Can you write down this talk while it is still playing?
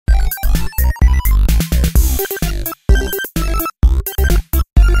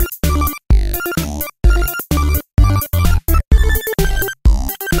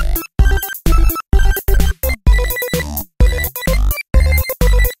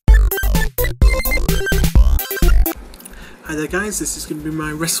Hi there guys, this is going to be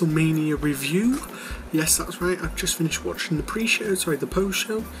my WrestleMania review. Yes, that's right, I've just finished watching the the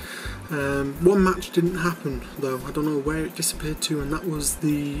post-show. One match didn't happen though, I don't know where it disappeared to, and that was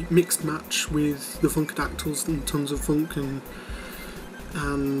the mixed match with the Funkadactyls and Tons of Funk and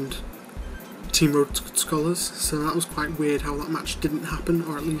Team Road Scholars. So that was quite weird how that match didn't happen,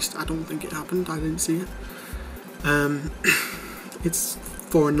 or at least I don't think it happened, I didn't see it. It's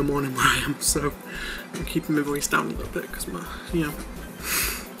 4 in the morning where I am, so I'm keeping my voice down a little bit because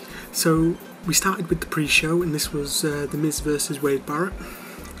So we started with the pre-show, and this was The Miz versus Wade Barrett.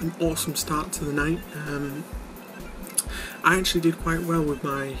 An awesome start to the night. I actually did quite well with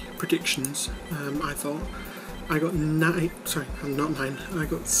my predictions. I thought I got I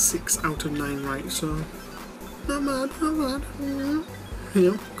got 6 out of 9 right, so not bad, not bad.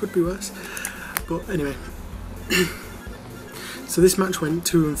 Could be worse. But anyway. So this match went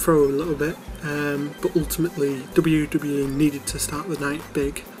to and fro a little bit, but ultimately WWE needed to start the night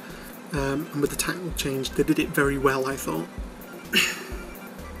big, and with the title change they did it very well, I thought.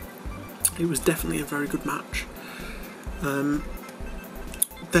 It was definitely a very good match. Then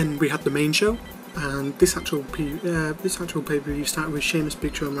we had the main show, and this actual pay-per-view started with Sheamus,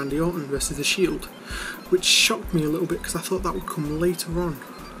 Big Show and Randy Orton versus The Shield, which shocked me a little bit because I thought that would come later on,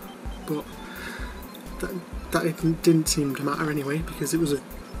 but that it didn't seem to matter anyway, because it was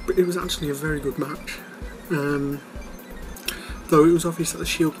actually a very good match. Though it was obvious that the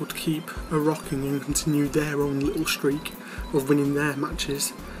Shield would keep rocking and continue their own little streak of winning their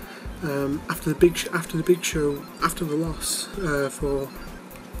matches. After the loss for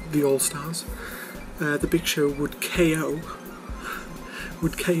the All Stars, the Big Show would KO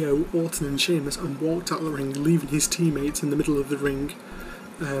Orton and Sheamus and walked out of the ring, leaving his teammates in the middle of the ring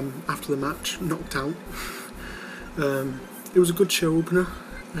after the match, knocked out. It was a good show opener,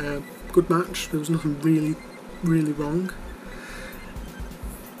 good match, there was nothing really wrong.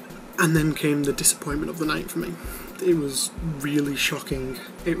 And then came the disappointment of the night for me. It was really shocking.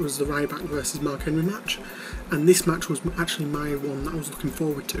 It was the Ryback versus Mark Henry match, and this match was actually my one that I was looking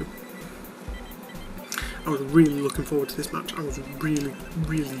forward to. I was really looking forward to this match. I was really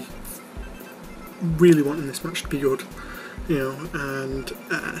wanting this match to be good, and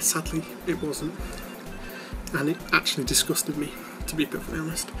sadly it wasn't. And it actually disgusted me, to be perfectly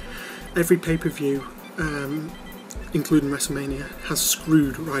honest. Every pay-per-view, including WrestleMania, has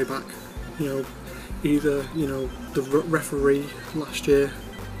screwed Ryback. Either the referee last year,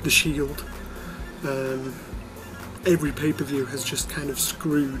 the Shield. Every pay-per-view has just kind of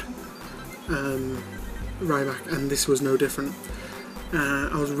screwed Ryback, and this was no different.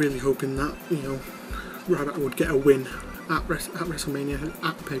 I was really hoping that Ryback would get a win at WrestleMania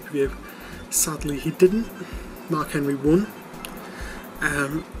at the pay-per-view. Sadly, he didn't. Mark Henry won,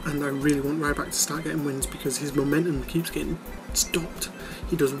 and I really want Ryback to start getting wins because his momentum keeps getting stopped.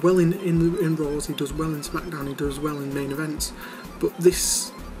 He does well in Raws, he does well in SmackDown, he does well in main events, but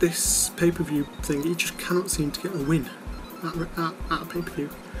this pay-per-view thing, he just cannot seem to get a win at a pay-per-view.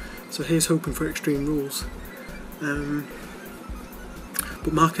 So here's hoping for Extreme Rules.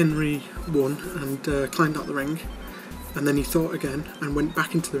 But Mark Henry won and climbed out the ring. And then he thought again and went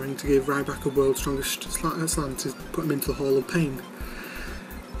back into the ring to give Ryback a World's Strongest Slam to put him into the Hall of Pain.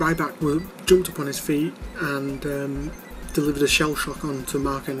 Ryback jumped up on his feet and delivered a shell shock onto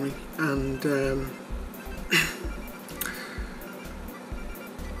Mark Henry, and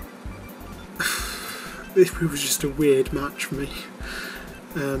this was just a weird match for me.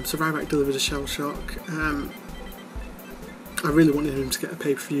 So Ryback delivered a shell shock. I really wanted him to get a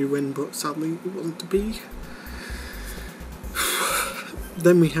pay-per-view win, but sadly it wasn't to be.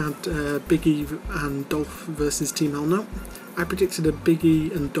 Then we had Big E and Dolph versus Team Hell No. I predicted a Big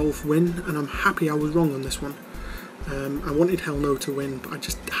E and Dolph win, and I'm happy I was wrong on this one. I wanted Hell No to win, but I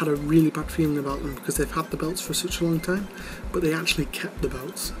just had a really bad feeling about them because they've had the belts for such a long time, but they actually kept the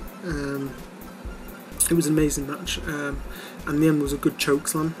belts. It was an amazing match, and the end was a good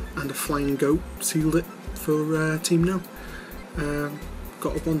chokeslam, and a flying goat sealed it for Team No.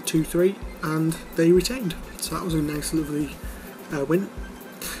 Got a 1, 2, 3, and they retained, so that was a nice, lovely win.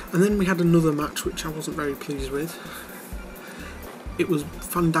 And then we had another match which I wasn't very pleased with. It was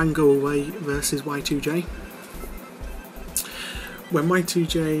Fandango Away versus Y2J. When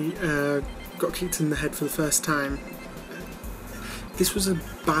Y2J got kicked in the head for the first time, this was a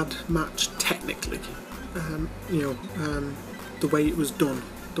bad match technically. The way it was done,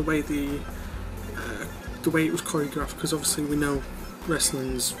 the way it was choreographed, because obviously we know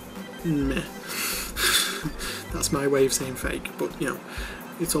wrestling's meh. That's my way of saying fake, but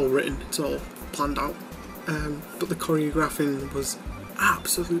it's all written, it's all planned out. But the choreographing was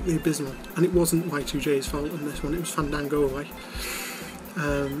absolutely abysmal, and it wasn't Y2J's fault on this one, it was Fandango away.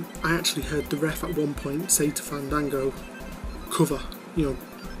 I actually heard the ref at one point say to Fandango, cover, you know,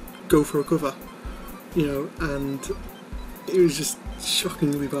 go for a cover, you know, and it was just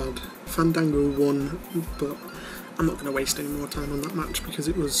shockingly bad. Fandango won, but I'm not going to waste any more time on that match because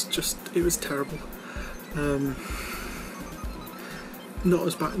it was terrible. Not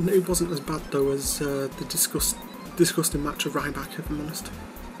as bad. It wasn't as bad though as the disgusting match of Ryback, if I'm honest.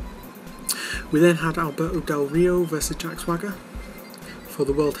 We then had Alberto Del Rio versus Jack Swagger for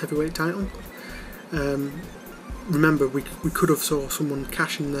the World Heavyweight title. Remember, we could have saw someone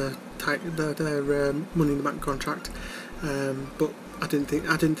cashing their Money in the Bank contract, but I didn't think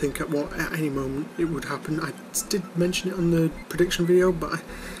at any moment it would happen. I did mention it on the prediction video, but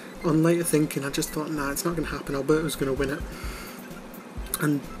on later thinking, I just thought, nah, it's not going to happen. Alberto's going to win it,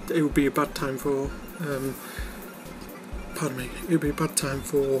 and it would be a bad time for. Pardon me. It would be a bad time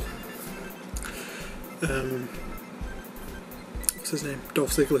for. What's his name?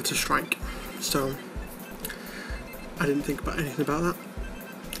 Dolph Ziggler to strike. So I didn't think about anything about that.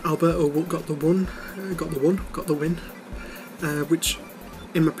 Alberto got the win, which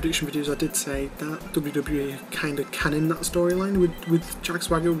in my prediction videos I did say that WWE kind of canning that storyline with Jack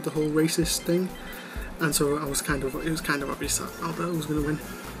Swagger with the whole racist thing, and so it was kind of obvious that Alberto was going to win.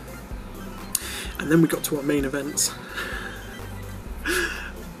 And then we got to our main events,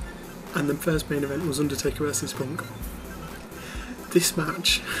 and the first main event was Undertaker versus Punk. This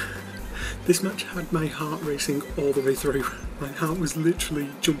match had my heart racing all the way through. My heart was literally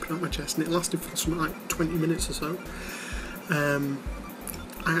jumping out my chest, and it lasted for something like 20 minutes or so.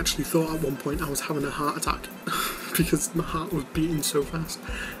 I actually thought at one point I was having a heart attack because my heart was beating so fast.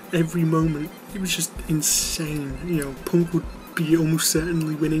 Every moment, it was just insane. You know, Punk would be almost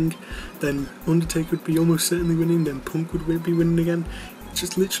certainly winning, then Undertaker would be almost certainly winning, then Punk would be winning again. It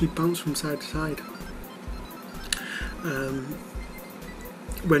just literally bounced from side to side.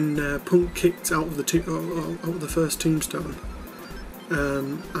 When Punk kicked out of the first tombstone,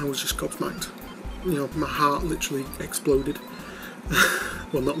 I was just gobsmacked. You know, my heart literally exploded.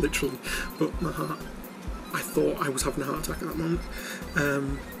 Well, not literally, but my heart. I thought I was having a heart attack at that moment.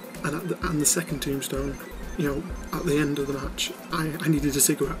 And the second tombstone, you know, at the end of the match, I needed a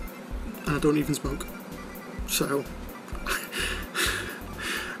cigarette, and I don't even smoke. So,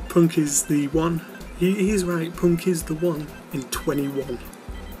 Punk is the one. He is right. Punk is the one in 21.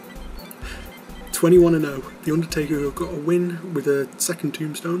 21-0. The Undertaker got a win with a second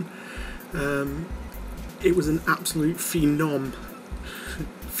tombstone. It was an absolute phenomenal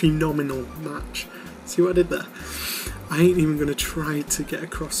match. See what I did there? I ain't even going to try to get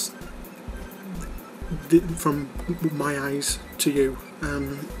across from my eyes to you.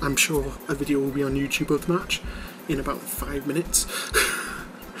 I'm sure a video will be on YouTube of the match in about 5 minutes,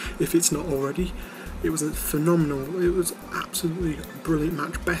 if it's not already. It was a phenomenal, it was absolutely a brilliant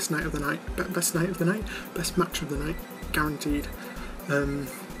match. Best match of the night, guaranteed.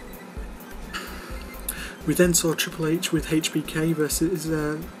 We then saw Triple H with HBK versus,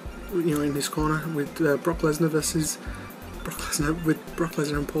 you know, in his corner with Brock Lesnar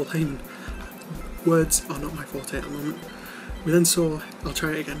and Paul Heyman. Words are not my forte at the moment. We then saw, I'll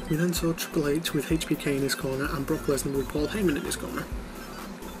try it again. We then saw Triple H with HBK in his corner and Brock Lesnar with Paul Heyman in his corner.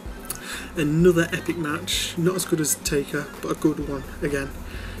 Another epic match, not as good as Taker, but a good one again.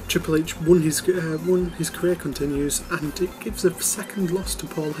 Triple H won his career continues, and it gives a second loss to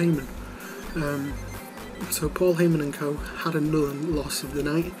Paul Heyman. So Paul Heyman and co had another loss of the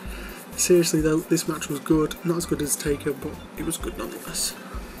night. Seriously though, this match was good, not as good as Taker, but it was good nonetheless.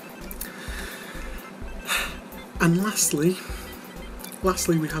 And lastly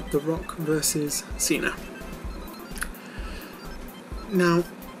we had The Rock versus Cena. Now,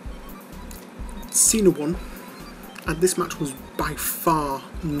 Cena won, and this match was by far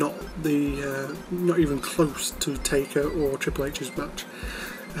not even close to Taker or Triple H's match,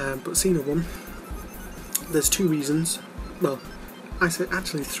 but Cena won. There's two reasons, well, I say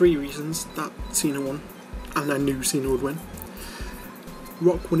actually 3 reasons that Cena won, and I knew Cena would win.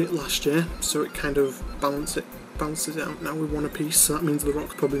 Rock won it last year, so it kind of balances it out now with 1 apiece, so that means The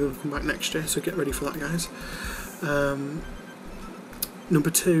Rock's probably going to come back next year, so get ready for that, guys. Number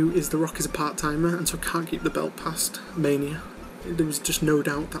 2 is The Rock is a part-timer, and so can't keep the belt past Mania. There was just no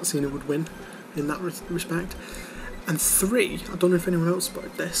doubt that Cena would win in that respect. And 3, I don't know if anyone else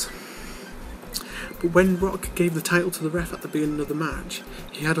spotted this, but when Rock gave the title to the ref at the beginning of the match,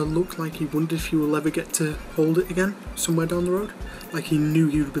 he had a look like he wondered if he will ever get to hold it again somewhere down the road. Like he knew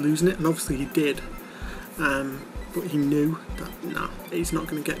he would be losing it, and obviously he did. But he knew that, nah, he's not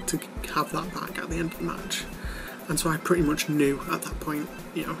going to get to have that back at the end of the match. and so I pretty much knew at that point,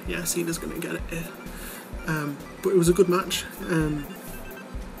 you know, yeah, Cena's going to get it here. But it was a good match.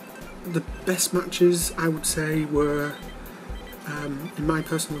 The best matches, I would say, were, in my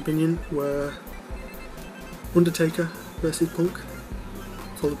personal opinion, were Undertaker versus Punk,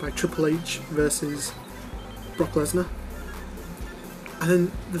 followed by Triple H versus Brock Lesnar. And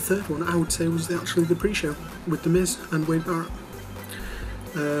then the third one, I would say, was actually the pre-show with The Miz and Wade Barrett.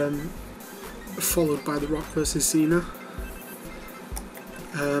 Followed by The Rock versus Cena.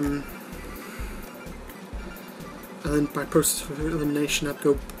 And then by process of elimination, I'd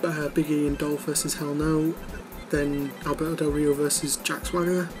go Big E and Dolph versus Hell No. Then Alberto Del Rio versus Jack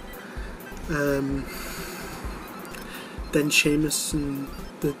Swagger. Then Sheamus and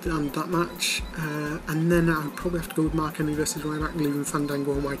that match. And then I'd probably have to go with Mark Henry versus Ryback, leaving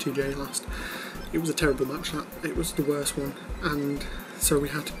Fandango and Y2J last. It was a terrible match, that. It was the worst one. And so we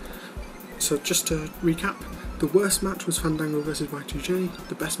had... So just to recap, the worst match was Fandango versus Y2J.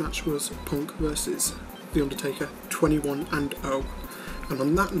 The best match was Punk versus The Undertaker, 21-0. And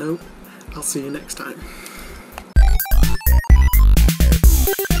on that note, I'll see you next time.